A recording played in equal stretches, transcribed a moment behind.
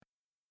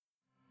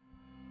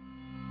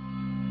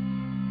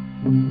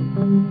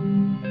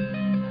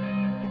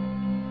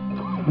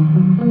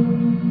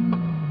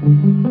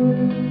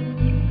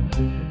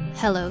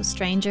Hello,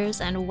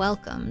 strangers, and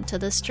welcome to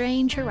the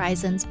Strange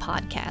Horizons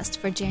podcast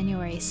for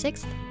January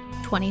 6th,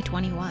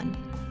 2021.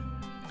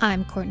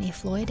 I'm Courtney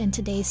Floyd, and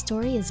today's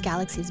story is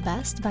Galaxy's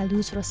Best by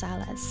Luz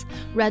Rosales,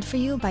 read for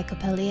you by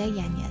Coppelia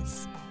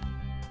Yañez.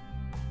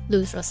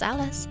 Luz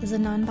Rosales is a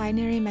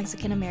non-binary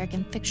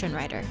Mexican-American fiction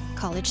writer,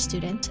 college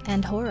student,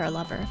 and horror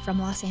lover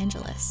from Los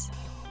Angeles.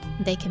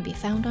 They can be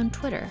found on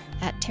Twitter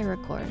at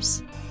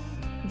Terrorcores.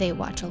 They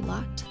watch a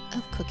lot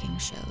of cooking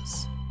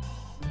shows.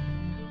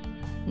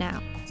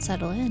 Now,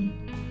 settle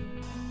in.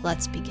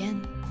 Let's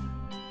begin.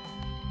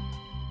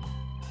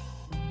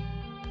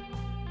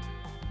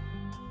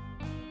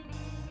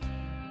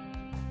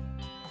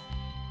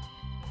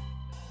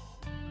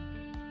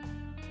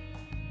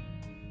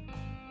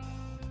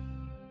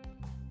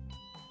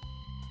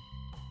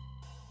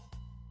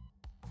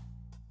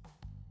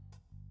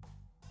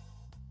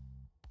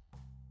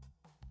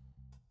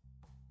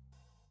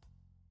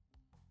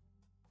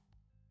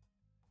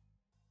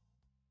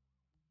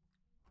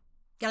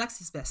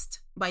 Galaxy's Best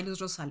by Luz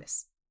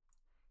Rosales.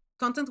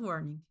 Content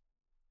warning.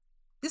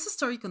 This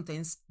story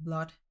contains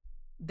blood,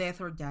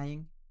 death or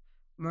dying,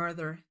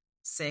 murder,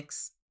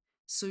 sex,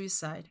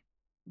 suicide,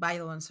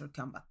 violence or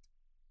combat.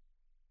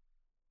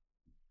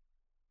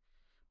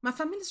 My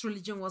family's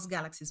religion was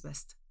Galaxy's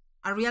Best,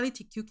 a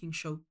reality cooking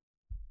show.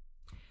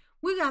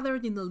 We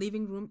gathered in the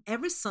living room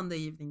every Sunday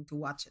evening to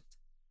watch it.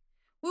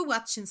 We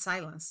watched in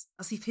silence,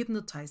 as if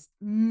hypnotized,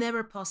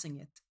 never pausing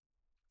it.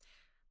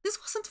 This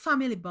wasn't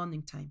family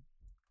bonding time.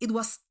 It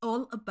was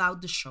all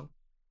about the show.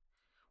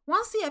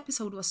 Once the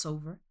episode was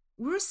over,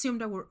 we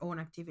resumed our own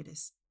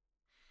activities.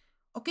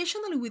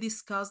 Occasionally we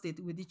discussed it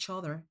with each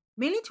other,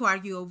 mainly to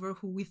argue over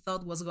who we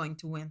thought was going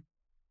to win.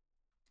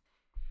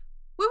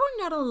 We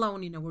were not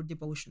alone in our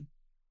devotion.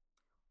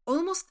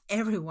 Almost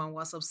everyone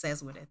was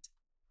obsessed with it.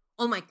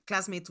 All my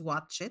classmates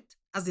watched it,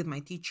 as did my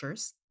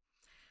teachers.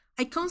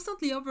 I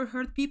constantly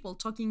overheard people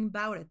talking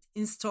about it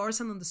in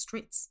stores and on the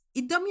streets.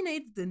 It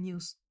dominated the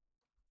news.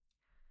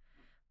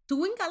 To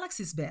win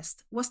Galaxy's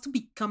Best was to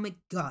become a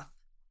god.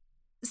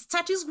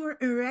 Statues were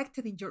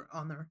erected in your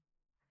honor.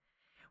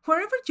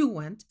 Wherever you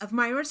went,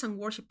 admirers and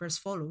worshippers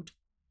followed.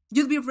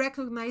 You'd be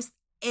recognized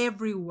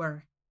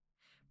everywhere.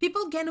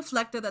 People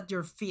genuflected at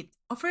your feet,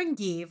 offering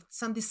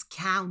gifts and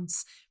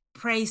discounts,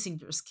 praising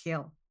your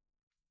skill.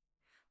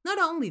 Not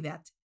only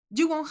that,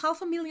 you won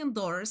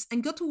 $500,000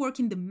 and got to work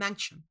in the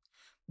mansion,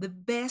 the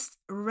best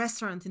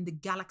restaurant in the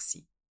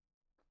galaxy.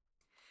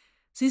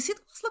 Since it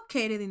was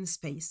located in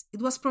space,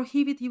 it was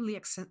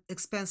prohibitively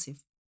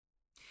expensive.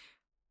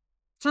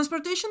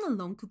 Transportation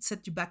alone could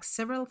set you back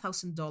several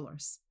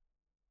 $1,000s.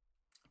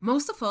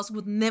 Most of us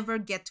would never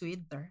get to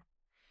eat there.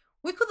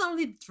 We could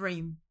only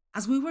dream,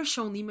 as we were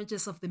shown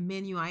images of the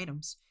menu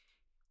items,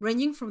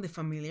 ranging from the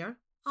familiar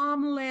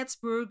omelets,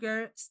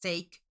 burger,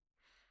 steak,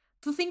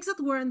 to things that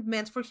weren't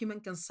meant for human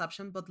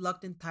consumption but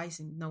looked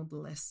enticing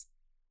nonetheless.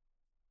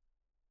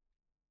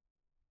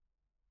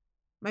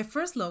 My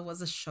first love was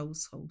the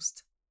show's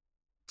host,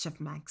 Chef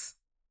Max.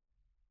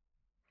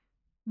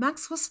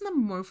 Max was an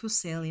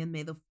amorphous alien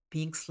made of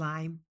pink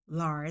slime,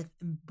 lard,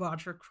 and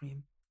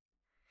buttercream.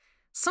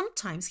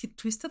 Sometimes he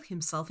twisted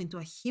himself into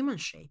a human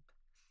shape,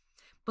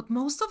 but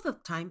most of the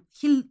time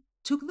he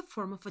took the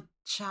form of a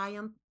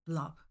giant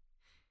blob,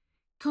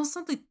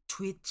 constantly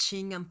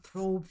twitching and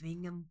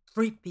throbbing and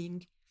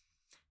dripping.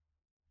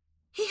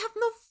 He had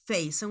no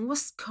face and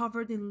was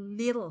covered in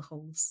little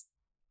holes.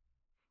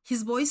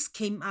 His voice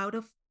came out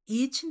of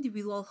each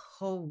individual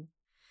hole,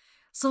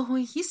 so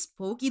when he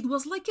spoke, it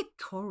was like a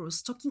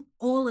chorus talking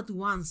all at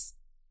once.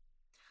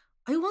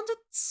 I wanted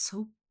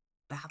so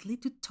badly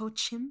to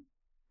touch him.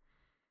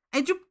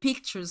 I drew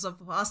pictures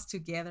of us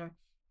together,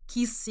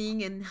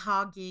 kissing and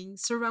hugging,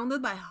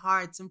 surrounded by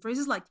hearts and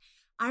phrases like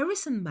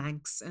Iris and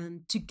Manx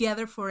and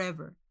Together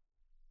Forever.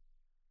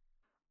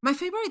 My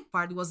favorite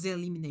part was the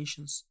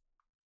eliminations.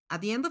 At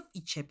the end of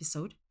each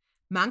episode,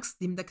 Manx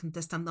deemed the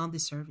contestant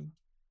undeserving.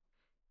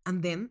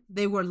 And then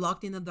they were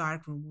locked in a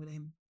dark room with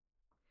him.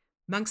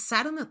 Manx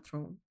sat on a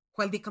throne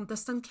while the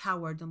contestant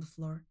cowered on the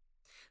floor,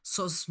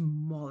 so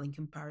small in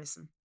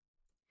comparison.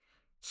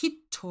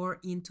 He tore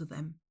into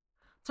them,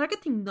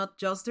 targeting not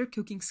just their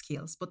cooking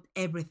skills, but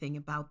everything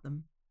about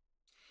them.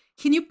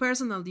 He knew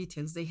personal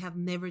details they had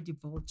never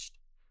divulged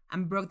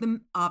and broke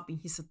them up in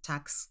his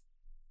attacks.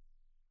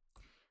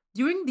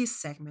 During these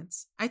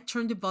segments, I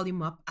turned the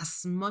volume up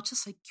as much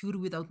as I could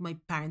without my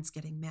parents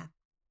getting mad.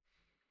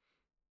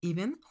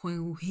 Even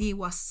when he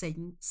was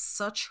saying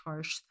such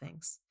harsh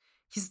things,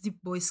 his deep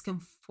voice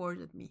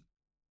comforted me.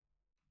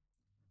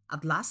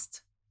 At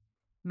last,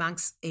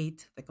 Manx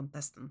ate the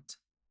contestant.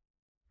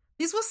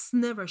 This was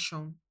never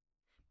shown,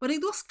 but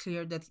it was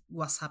clear that it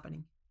was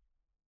happening.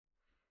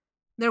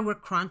 There were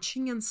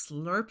crunching and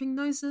slurping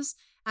noises,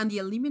 and the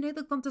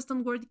eliminated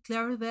contestant were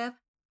declared dead.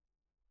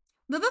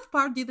 The death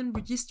part didn't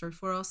register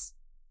for us.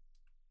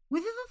 We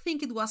didn't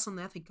think it was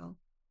unethical.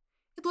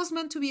 It was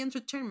meant to be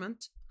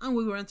entertainment, and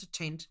we were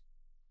entertained.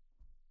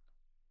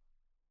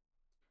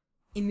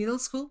 In middle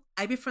school,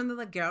 I befriended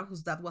a girl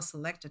whose dad was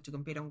selected to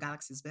compete on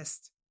Galaxy's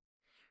Best.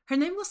 Her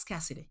name was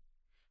Cassidy,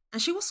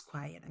 and she was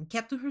quiet and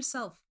kept to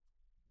herself.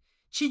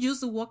 She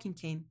used a walking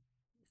cane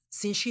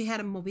since she had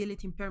a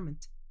mobility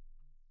impairment.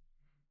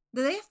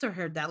 The day after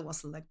her dad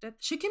was elected,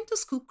 she came to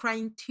school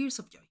crying tears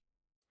of joy.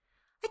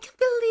 I can't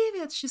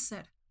believe it, she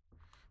said.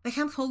 The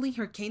hand holding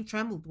her cane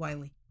trembled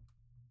wildly.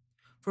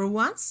 For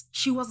once,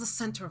 she was the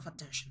center of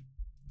attention.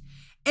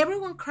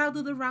 Everyone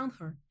crowded around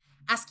her,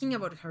 asking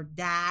about her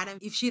dad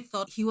and if she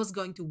thought he was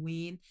going to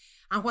win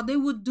and what they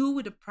would do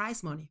with the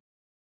prize money.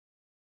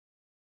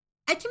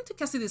 I came to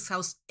Cassidy's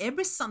house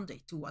every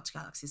Sunday to watch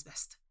Galaxy's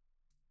Best.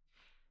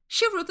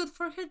 She rooted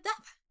for her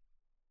dad,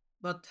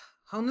 but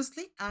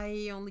honestly,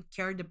 I only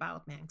cared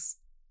about Manx.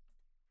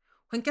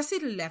 When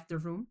Cassidy left the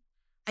room,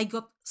 I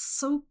got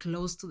so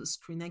close to the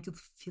screen I could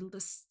feel the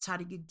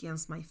static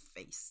against my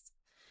face.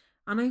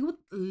 And I would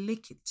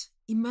lick it,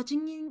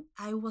 imagining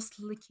I was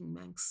licking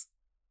Manx.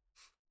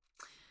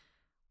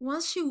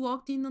 Once she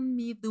walked in on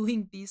me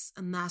doing this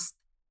and asked,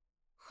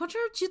 "What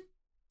are you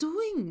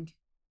doing?"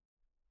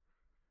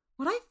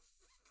 What I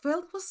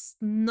felt was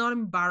not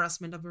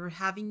embarrassment over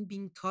having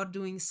been caught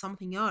doing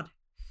something odd.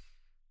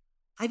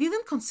 I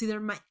didn't consider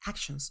my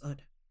actions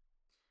odd,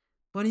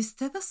 but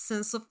instead a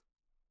sense of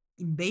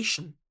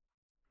invasion.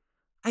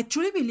 I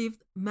truly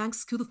believed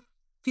Max could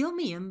feel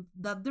me and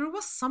that there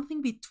was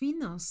something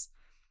between us.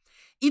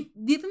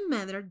 It didn't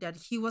matter that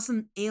he was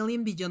an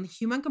alien beyond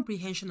human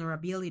comprehension or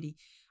ability,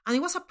 and I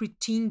was a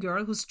preteen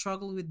girl who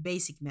struggled with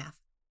basic math.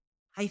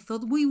 I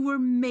thought we were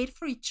made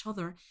for each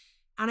other,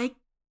 and I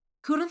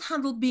couldn't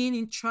handle being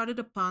intruded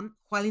upon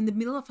while in the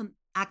middle of an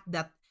act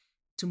that,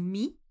 to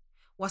me,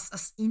 was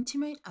as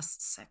intimate as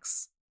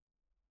sex.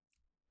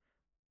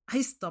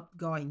 I stopped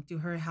going to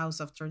her house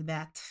after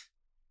that.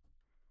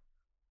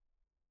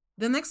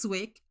 The next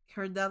week,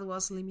 her dad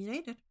was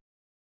eliminated.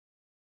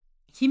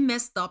 He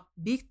messed up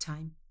big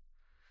time,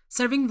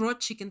 serving raw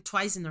chicken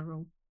twice in a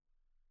row.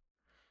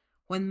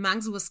 When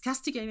Manx was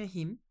castigating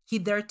him, he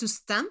dared to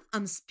stand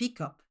and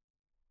speak up.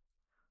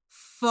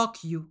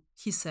 "Fuck you,"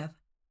 he said.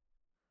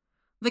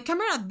 The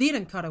camera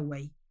didn't cut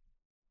away.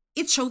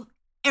 It showed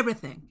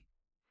everything.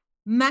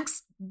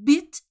 Max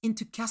bit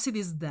into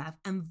Cassidy's dad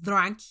and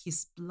drank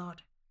his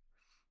blood.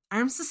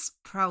 Arms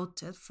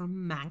sprouted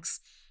from Max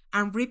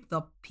and ripped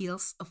up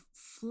peels of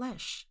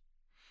flesh.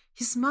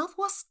 His mouth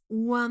was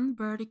one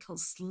vertical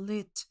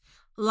slit,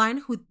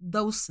 lined with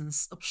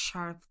dozens of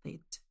sharp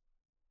teeth.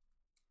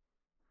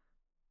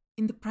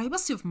 In the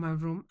privacy of my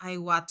room, I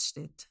watched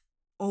it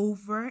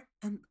over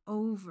and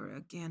over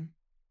again.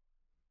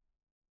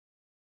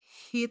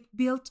 Heat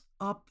built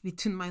up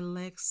between my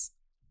legs.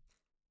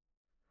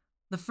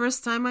 The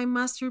first time I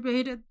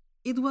masturbated,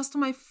 it was to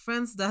my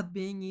friend's dad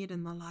being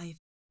eaten alive.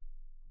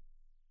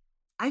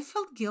 I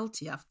felt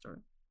guilty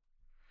after.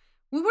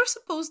 We were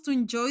supposed to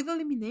enjoy the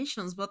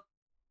eliminations, but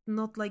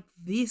not like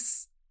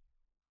this.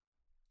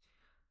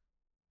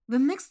 The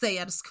next day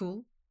at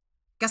school,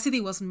 Cassidy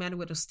was met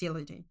with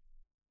hostility.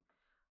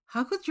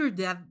 "How could your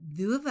dad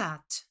do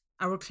that?"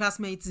 our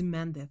classmates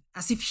demanded,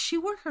 as if she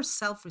were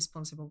herself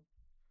responsible.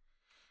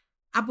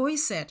 A boy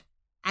said,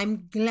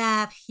 "I'm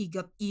glad he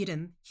got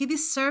eaten. He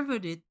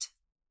deserved it."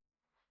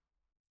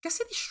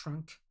 Cassidy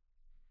shrunk.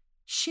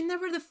 She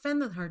never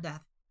defended her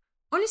dad,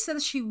 only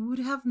said she would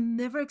have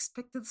never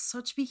expected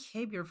such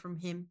behavior from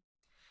him.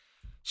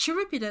 She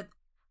repeated,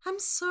 "I'm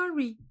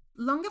sorry,"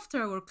 long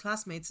after our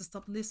classmates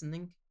stopped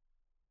listening.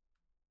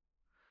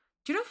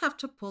 "You don't have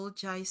to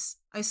apologize,"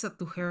 I said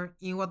to her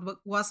in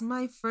what was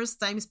my first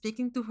time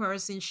speaking to her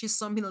since she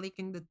saw me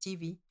licking the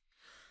TV.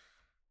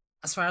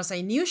 As far as I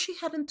knew, she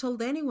hadn't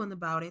told anyone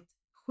about it,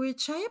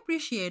 which I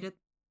appreciated.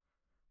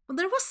 But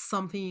there was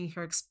something in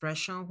her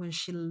expression when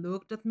she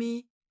looked at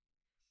me,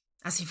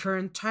 as if her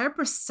entire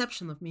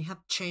perception of me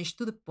had changed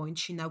to the point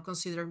she now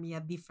considered me a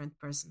different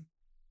person.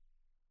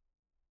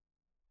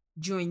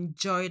 "You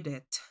enjoyed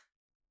it,"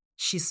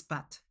 she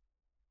spat,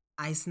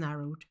 eyes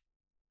narrowed.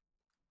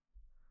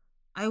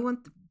 I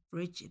went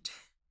rigid.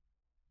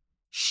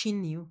 She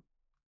knew.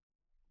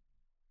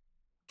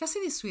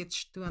 Cassidy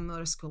switched to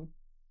another school.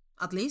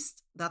 At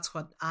least, that's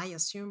what I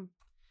assume.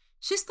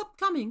 She stopped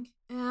coming,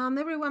 and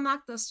everyone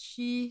acted as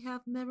she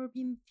had never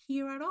been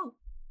here at all.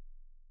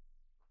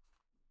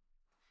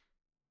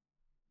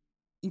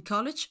 In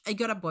college, I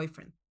got a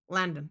boyfriend,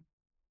 Landon.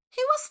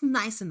 He was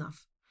nice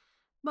enough,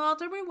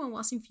 but everyone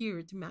was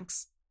inferior to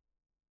Max.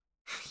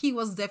 He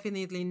was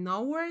definitely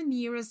nowhere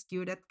near as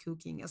good at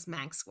cooking as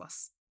Max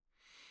was.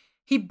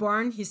 He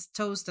burned his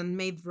toast and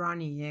made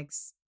runny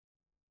eggs.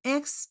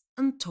 Eggs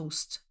and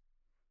toast.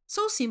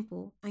 So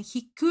simple, and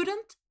he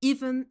couldn't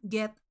even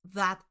get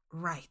that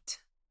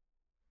right.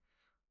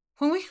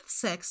 When we had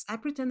sex, I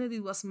pretended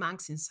it was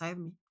Max inside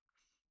me,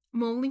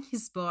 molding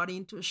his body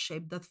into a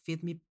shape that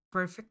fit me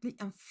perfectly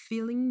and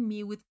filling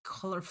me with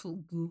colorful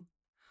goo.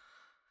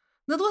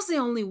 That was the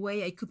only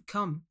way I could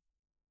come.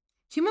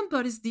 Human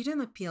bodies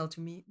didn't appeal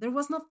to me. There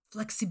was no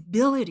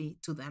flexibility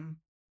to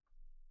them.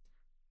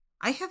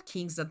 I had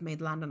kinks that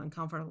made Landon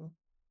uncomfortable.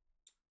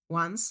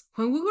 Once,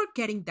 when we were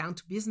getting down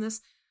to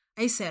business,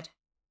 I said,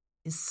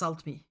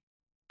 "Insult me."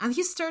 And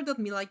he stared at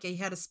me like I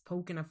had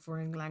spoken a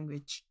foreign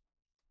language.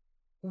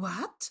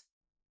 "What?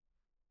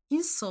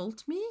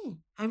 Insult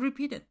me?" I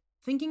repeated,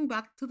 thinking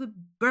back to the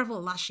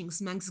verbal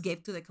lashings Manx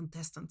gave to the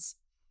contestants.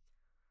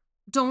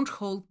 "Don't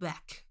hold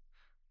back.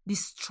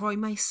 Destroy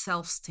my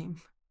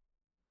self-esteem."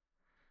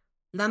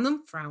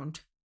 Landon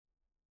frowned.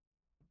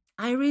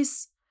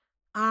 "Iris,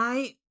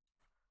 I...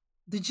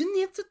 Did you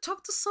need to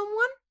talk to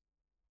someone?"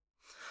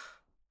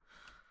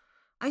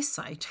 I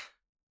sighed.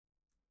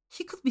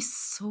 He could be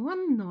so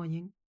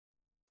annoying.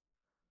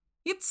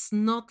 "It's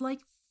not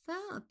like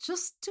that.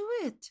 Just do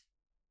it."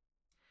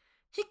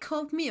 He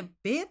called me a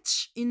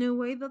bitch in a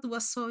way that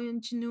was so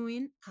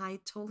ingenuine, I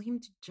told him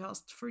to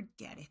just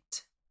forget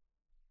it.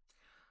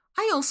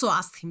 I also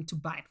asked him to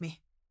bite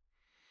me,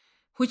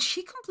 which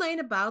he complained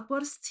about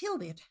but still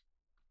did.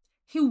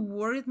 He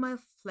worried my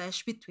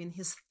flesh between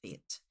his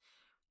feet,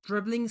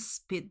 dribbling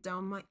spit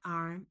down my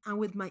arm, and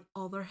with my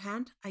other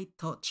hand, I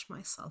touched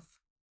myself.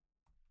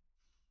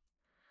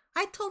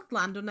 I told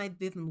Landon I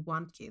didn't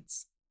want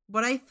kids,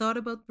 but I thought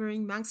about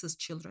bearing Manx's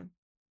children.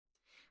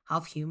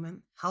 Half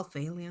human, half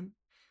alien,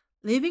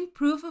 living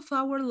proof of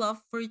our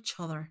love for each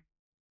other.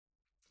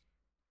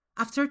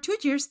 After 2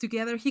 years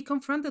together, he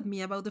confronted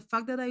me about the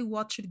fact that I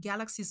watched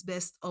Galaxy's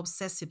Best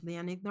obsessively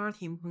and ignored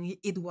him when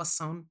it was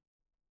on.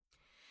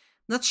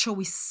 "That show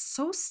is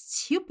so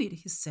stupid,"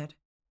 he said.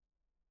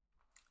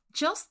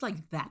 Just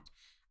like that,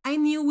 I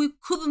knew we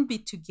couldn't be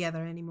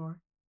together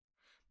anymore.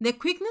 The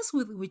quickness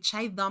with which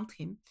I dumped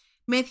him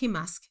made him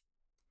ask,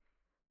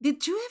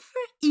 "Did you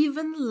ever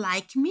even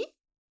like me?"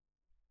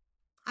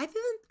 I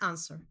didn't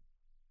answer.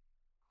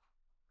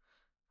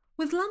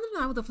 With London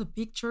out of the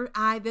picture,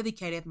 I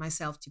dedicated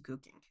myself to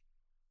cooking.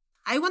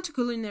 I went to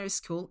culinary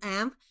school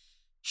and,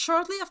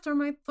 shortly after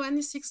my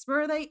 26th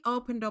birthday,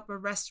 opened up a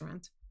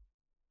restaurant.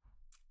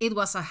 It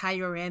was a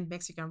higher end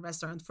Mexican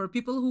restaurant for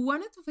people who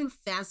wanted to feel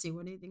fancy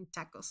when eating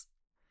tacos.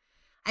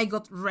 I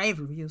got rave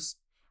reviews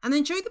and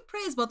enjoyed the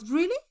praise, but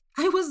really,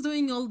 I was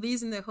doing all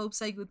this in the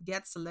hopes I would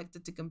get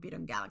selected to compete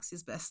on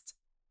Galaxy's Best.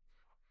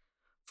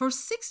 For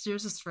 6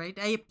 years straight,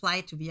 I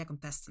applied to be a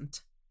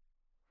contestant.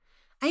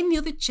 I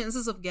knew the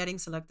chances of getting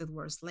selected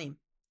were slim.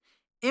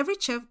 Every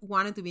chef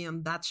wanted to be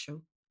on that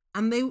show,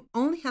 and they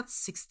only had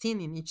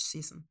 16 in each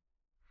season.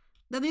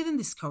 That didn't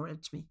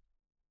discourage me.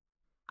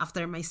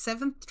 After my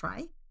 7th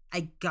try,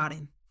 I got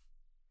in.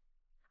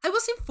 I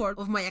was informed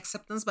of my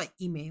acceptance by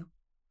email.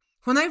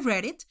 When I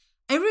read it,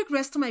 I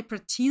regressed to my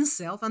preteen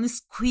self and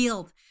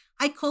squealed.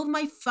 I called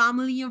my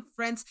family and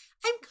friends.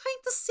 "I'm going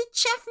to see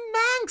Chef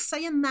Manx," I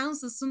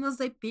announced as soon as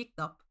they picked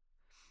up.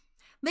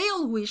 They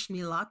all wished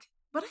me luck,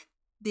 but I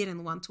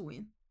didn't want to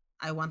win.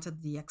 I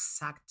wanted the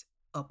exact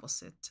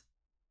opposite.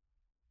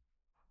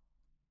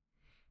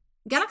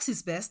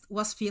 Galaxy's Best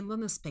was filmed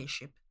on a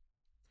spaceship.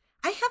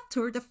 I had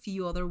toured a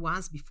few other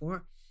ones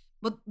before,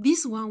 but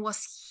this one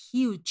was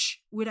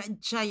huge, with a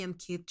giant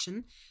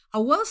kitchen,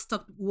 a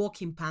well-stocked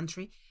walk-in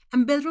pantry,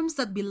 and bedrooms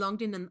that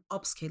belonged in an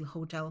upscale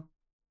hotel.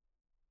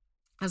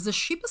 As the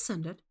ship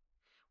ascended,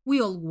 we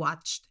all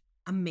watched,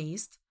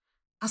 amazed,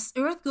 as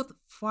Earth got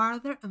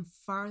farther and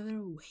farther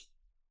away.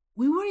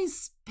 We were in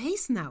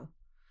space now,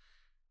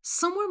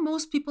 somewhere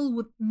most people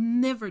would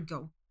never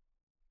go.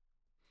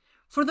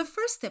 For the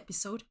first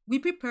episode, we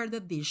prepared a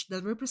dish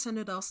that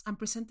represented us and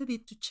presented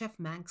it to Chef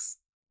Manx.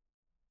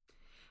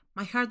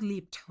 My heart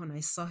leaped when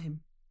I saw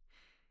him.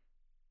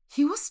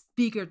 He was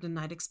bigger than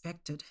I'd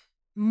expected,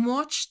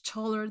 much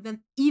taller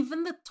than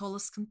even the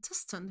tallest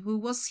contestant, who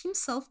was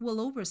himself well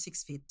over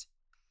 6 feet.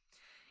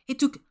 It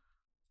took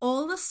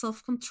all the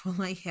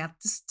self-control I had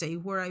to stay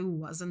where I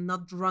was and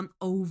not run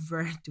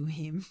over to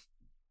him.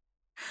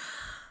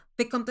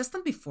 The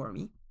contestant before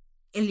me,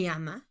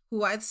 Eliana,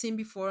 who I'd seen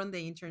before on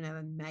the internet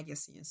and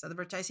magazines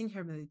advertising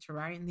her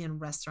Mediterranean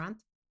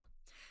restaurant,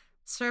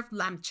 served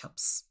lamb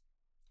chops.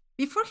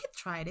 Before he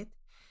tried it,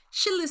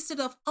 she listed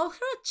off all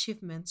her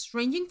achievements,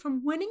 ranging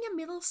from winning a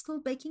middle school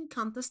baking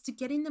contest to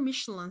getting a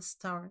Michelin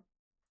star.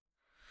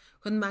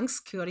 When Manx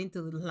cut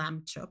into the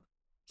lamb chop,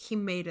 he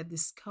made a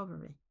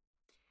discovery.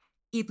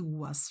 It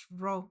was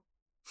raw.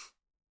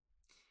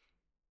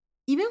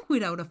 Even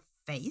without a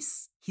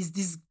face, his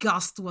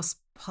disgust was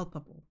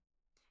palpable.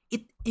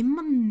 It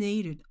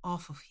emanated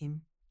off of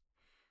him.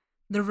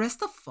 The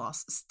rest of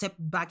us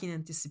stepped back in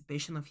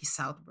anticipation of his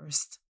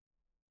outburst.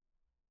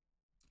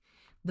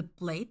 The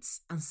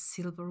plates and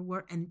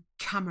silverware and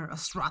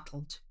cameras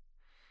rattled.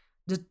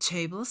 The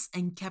tables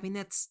and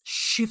cabinets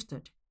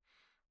shifted.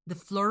 The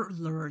floor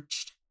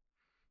lurched.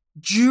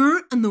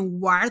 "You're an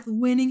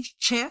award-winning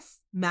chef?"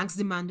 Max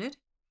demanded.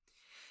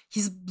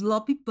 His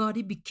blobby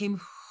body became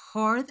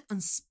hard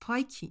and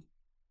spiky.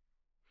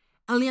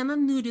 Eliana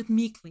nodded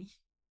meekly.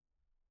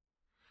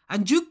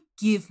 "And you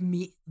give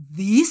me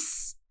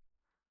this?"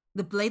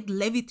 The plate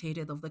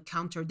levitated off the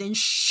counter, then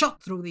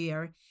shot through the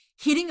air,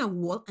 hitting a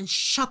wall and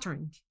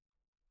shattering.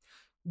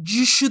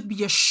 "You should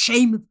be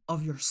ashamed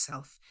of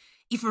yourself.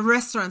 If a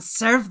restaurant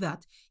served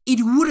that, it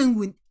wouldn't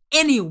win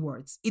any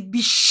awards. It'd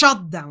be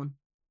shut down."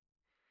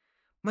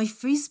 My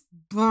face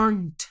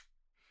burned.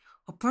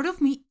 A part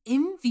of me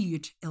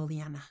envied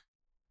Eliana.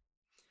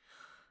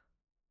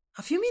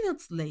 A few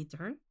minutes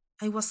later,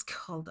 I was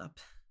called up.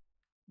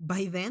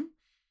 By then,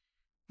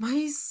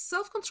 my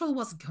self control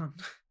was gone.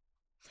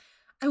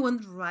 I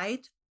went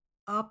right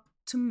up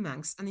to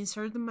Manx and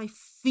inserted my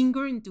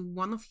finger into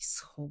one of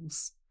his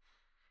holes.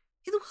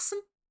 It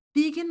wasn't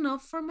big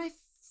enough for my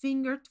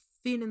finger to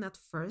fit in at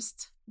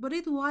first, but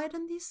it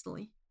widened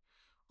easily,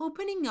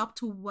 opening up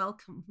to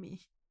welcome me.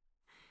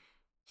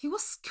 He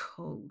was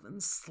cold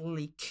and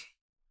sleek.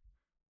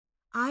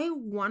 I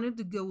wanted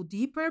to go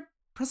deeper,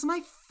 press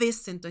my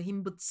fist into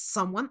him, but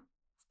someone,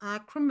 a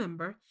crew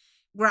member,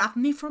 grabbed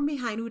me from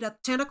behind with a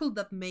tentacle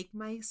that made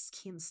my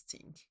skin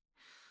sting.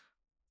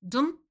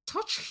 Don't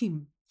touch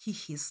him, he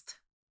hissed.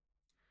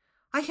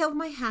 I held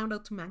my hand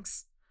out to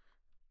Manx.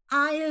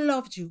 I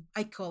loved you,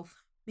 I called,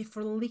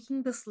 before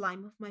licking the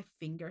slime of my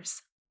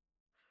fingers.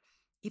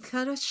 It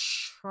had a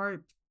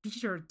sharp,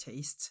 bitter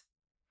taste.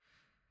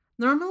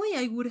 Normally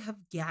I would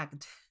have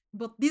gagged,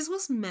 but this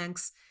was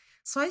Manx,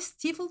 so I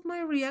stifled my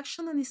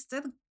reaction and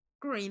instead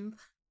grinned.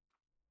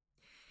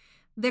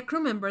 The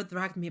crew member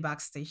dragged me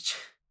backstage.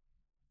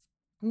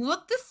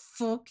 What the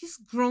fuck is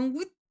wrong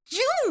with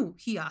you?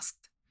 He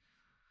asked.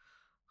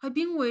 I've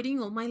been waiting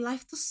all my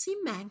life to see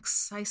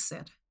Manx, I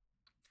said.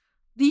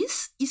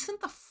 This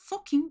isn't a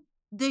fucking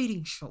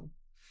dating show.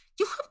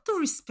 You have to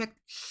respect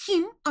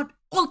him at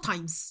all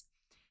times.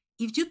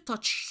 If you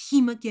touch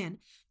him again,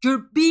 you're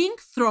being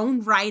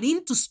thrown right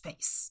into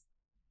space.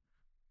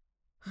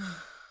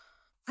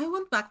 I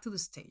went back to the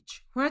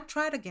stage, where I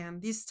tried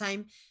again, this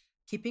time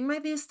keeping my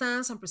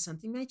distance and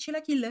presenting my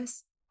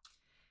chilaquiles.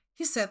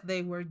 He said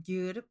they were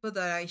good, but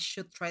that I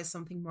should try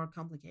something more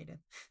complicated.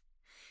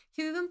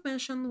 He didn't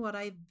mention what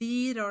I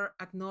did or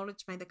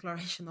acknowledge my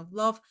declaration of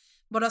love,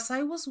 but as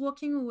I was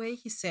walking away,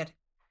 he said,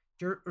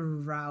 You're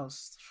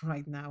aroused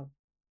right now.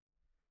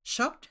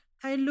 Shocked,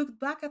 I looked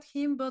back at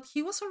him, but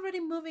he was already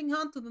moving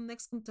on to the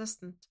next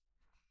contestant.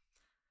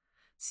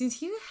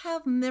 Since he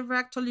had never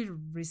actually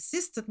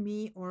resisted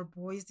me or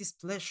voiced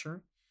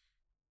displeasure,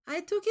 I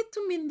took it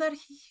to mean that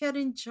he had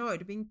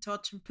enjoyed being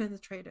touched and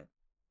penetrated.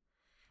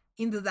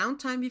 In the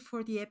downtime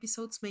before the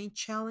episode's main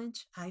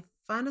challenge, I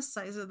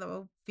fantasized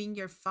about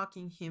finger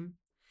fucking him,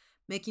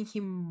 making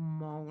him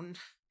moan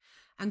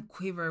and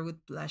quiver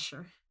with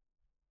pleasure.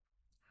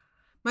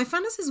 My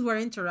fantasies were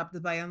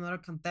interrupted by another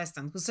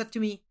contestant who said to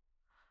me,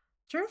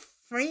 You're a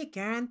freak,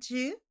 aren't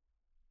you?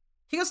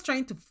 He was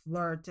trying to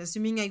flirt,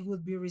 assuming I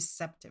would be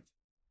receptive.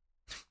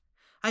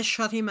 I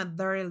shot him a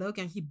dirty look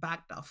and he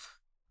backed off.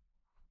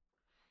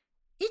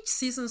 Each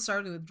season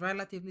started with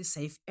relatively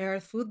safe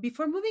earth food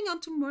before moving on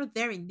to more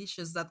daring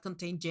dishes that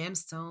contain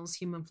gemstones,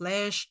 human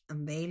flesh,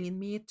 and alien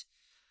meat.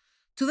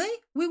 Today,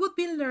 we would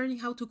be learning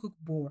how to cook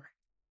boar.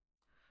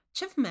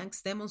 Chef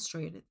Manx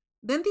demonstrated,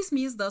 then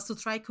dismissed us to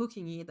try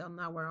cooking it on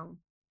our own.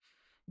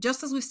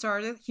 Just as we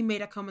started, he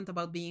made a comment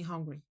about being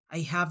hungry.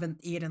 I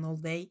haven't eaten all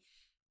day,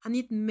 and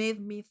it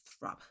made me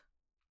throb.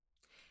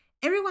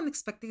 Everyone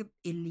expected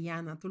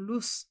Eliana to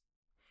lose.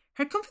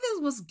 Her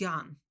confidence was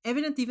gone,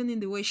 evident even in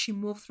the way she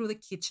moved through the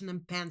kitchen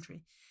and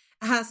pantry,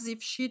 as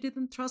if she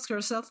didn't trust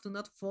herself to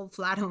not fall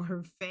flat on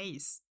her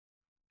face.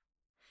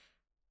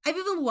 I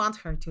didn't want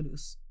her to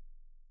lose.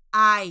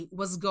 I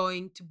was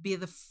going to be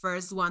the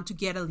first one to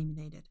get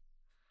eliminated.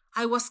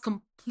 I was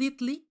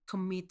completely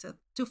committed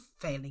to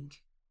failing.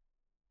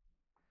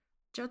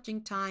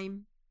 Judging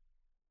time.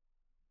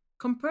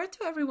 Compared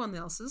to everyone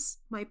else's,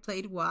 my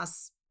plate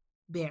was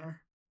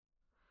bare.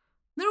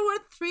 There were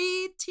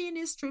 3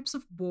 teeny strips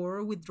of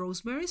boar with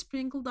rosemary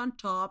sprinkled on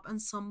top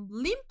and some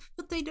limp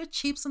potato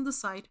chips on the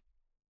side.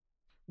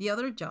 The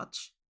other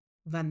judge,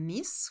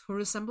 Vanice, who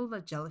resembled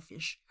a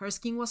jellyfish. Her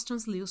skin was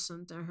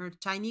translucent and her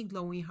tiny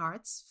glowing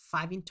hearts,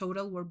 5 in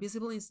total, were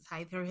visible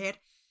inside her head,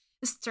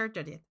 stared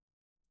at it.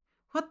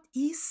 What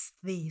is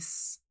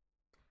this?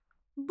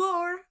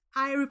 Boar,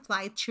 I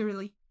replied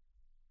cheerily.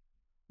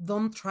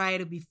 Don't try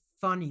to be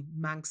funny,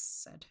 Manx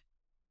said.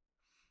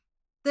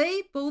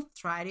 They both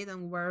tried it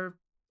and were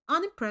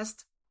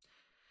unimpressed.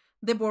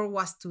 The boar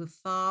was too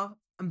tough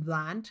and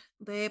bland.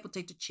 The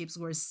potato chips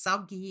were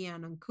soggy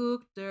and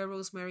uncooked. The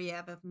rosemary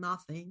added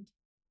nothing.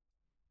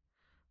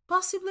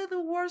 Possibly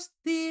the worst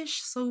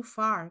dish so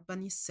far,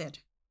 Bunny said.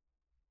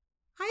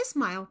 I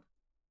smiled.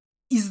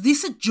 Is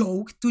this a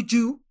joke to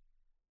you?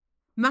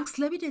 Max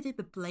levitated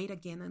the plate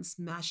again and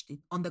smashed it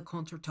on the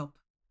countertop.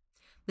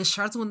 The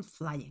shards went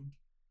flying.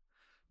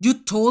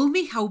 You told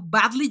me how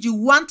badly you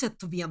wanted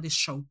to be on this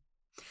show.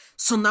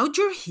 So now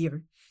you're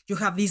here. You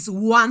have this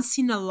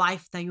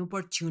once-in-a-lifetime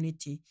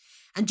opportunity.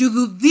 And you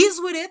do this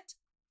with it?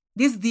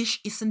 This dish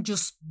isn't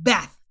just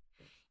bad.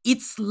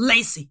 It's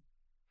lazy.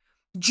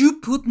 You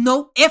put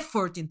no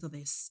effort into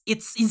this.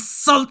 It's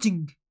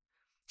insulting.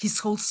 His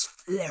hose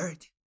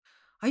flared.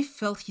 I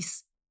felt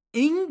his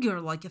anger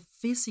like a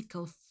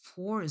physical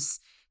force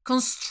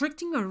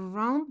constricting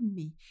around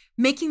me,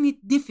 making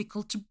it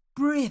difficult to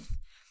breathe.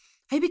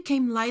 I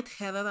became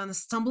lightheaded and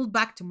stumbled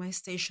back to my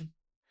station.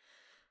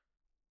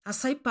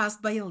 As I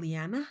passed by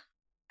Eliana,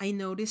 I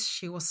noticed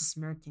she was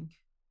smirking.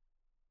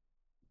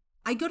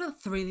 I got a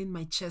thrill in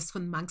my chest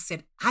when Mank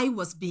said I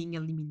was being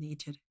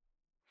eliminated.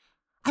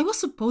 I was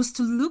supposed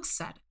to look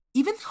sad,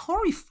 even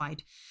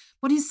horrified,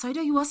 but inside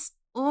I was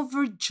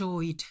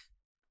overjoyed.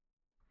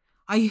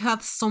 I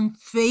had some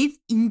faith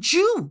in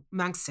you,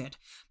 Mank said,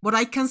 but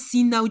I can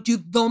see now you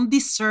don't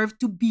deserve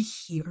to be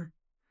here.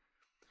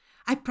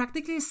 I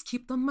practically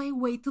skipped on my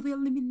way to the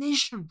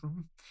elimination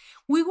room.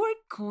 We were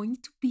going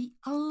to be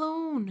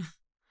alone.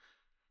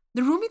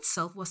 The room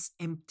itself was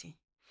empty,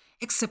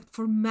 except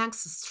for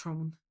Max's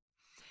throne,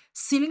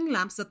 ceiling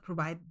lamps that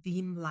provide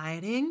dim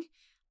lighting,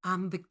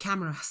 and the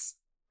cameras.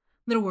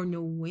 There were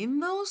no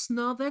windows,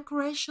 no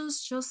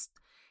decorations, just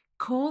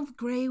cold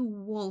gray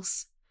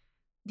walls.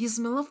 The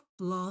smell of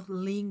blood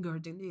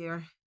lingered in the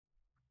air.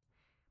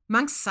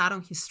 Mank sat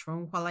on his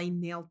throne while I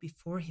knelt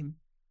before him.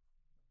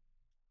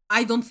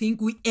 I don't think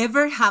we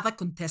ever had a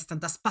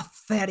contestant as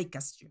pathetic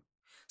as you,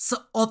 so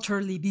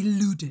utterly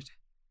deluded.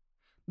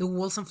 The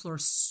walls and floor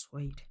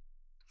swayed.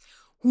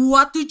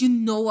 What do you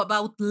know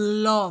about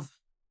love?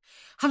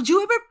 Have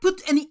you ever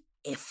put any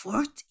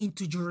effort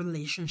into your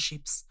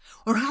relationships?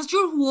 Or has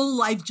your whole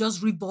life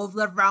just revolved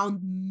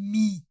around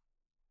me?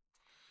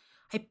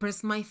 I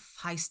pressed my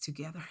thighs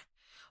together.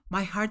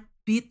 My heart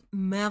beat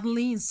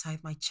madly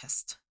inside my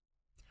chest.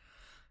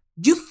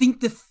 You think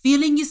the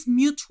feeling is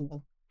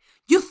mutual.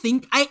 You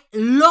think I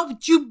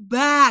loved you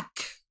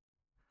back.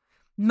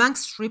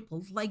 Manx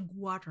rippled like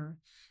water.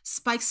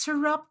 Spikes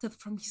erupted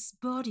from his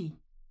body.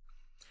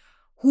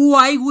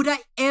 Why would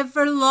I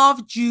ever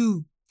love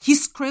you? He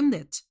screamed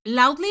it,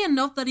 loudly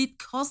enough that it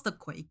caused a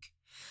quake.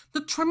 The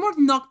tremor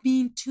knocked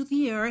me into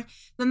the air,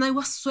 then I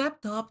was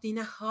swept up in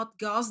a hot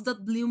gust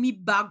that blew me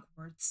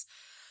backwards.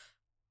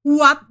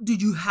 What do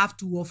you have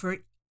to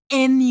offer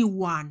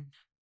anyone?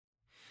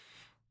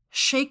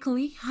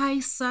 Shakily, I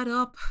sat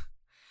up,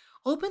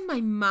 opened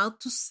my mouth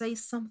to say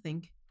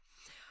something.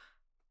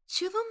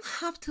 You don't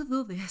have to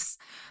do this.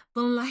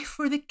 Don't lie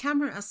for the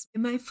cameras.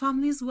 My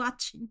family is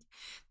watching.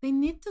 They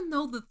need to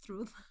know the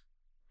truth.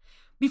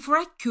 Before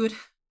I could,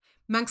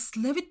 Max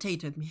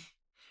levitated me,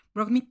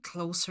 brought me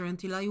closer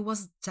until I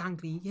was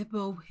dangling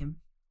above him.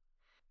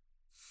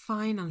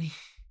 Finally,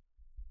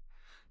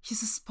 his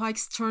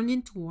spikes turned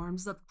into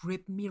arms that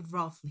gripped me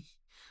roughly,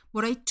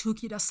 but I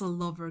took it as a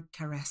lover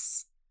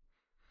caress.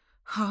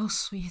 How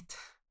sweet.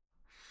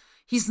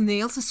 His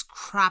nails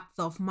scraped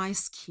off my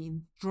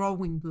skin,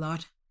 drawing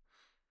blood.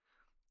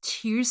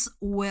 Tears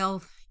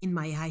welled in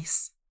my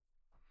eyes.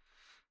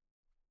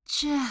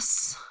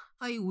 Yes,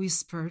 I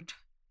whispered.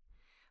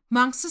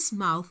 Manx's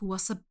mouth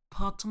was a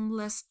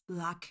bottomless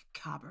black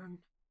cavern.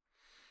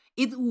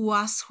 It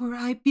was where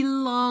I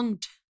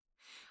belonged.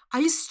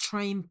 I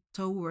strained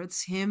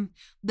towards him,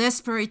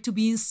 desperate to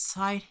be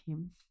inside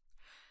him.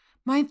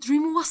 My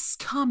dream was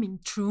coming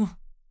true.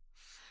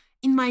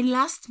 In my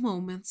last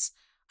moments,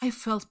 I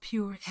felt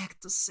pure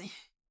ecstasy.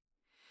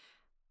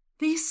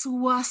 This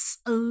was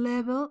a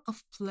level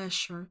of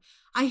pleasure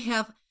I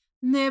had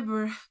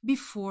never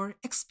before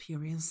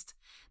experienced,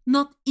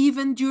 not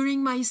even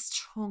during my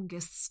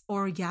strongest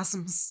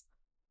orgasms.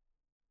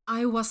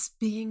 I was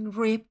being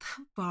ripped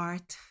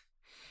apart,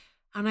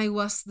 and I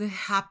was the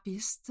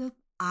happiest that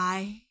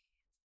I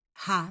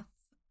had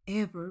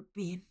ever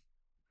been.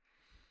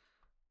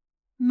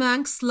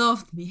 Manx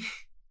loved me.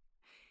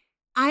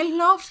 I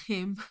loved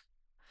him.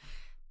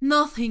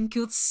 Nothing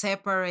could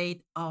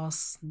separate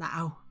us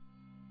now.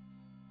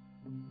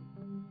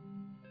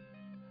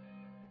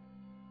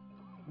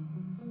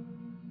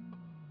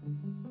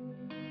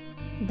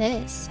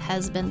 This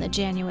has been the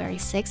January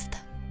 6th,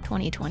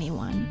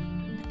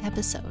 2021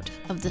 episode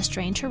of the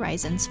Strange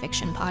Horizons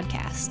Fiction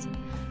Podcast.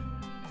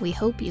 We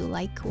hope you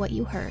like what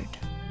you heard.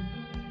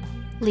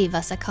 Leave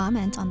us a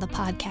comment on the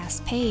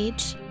podcast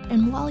page,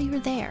 and while you're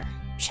there,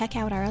 check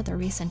out our other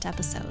recent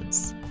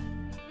episodes.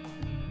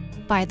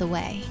 By the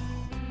way,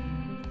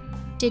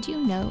 did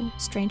you know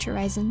Strange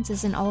Horizons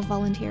is an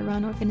all-volunteer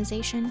run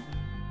organization?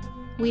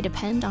 We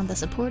depend on the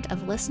support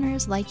of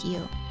listeners like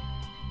you.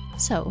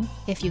 So,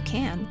 if you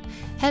can,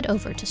 head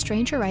over to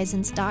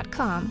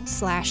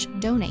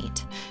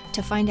strangehorizons.com/donate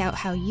to find out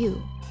how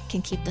you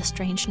can keep the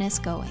strangeness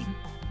going.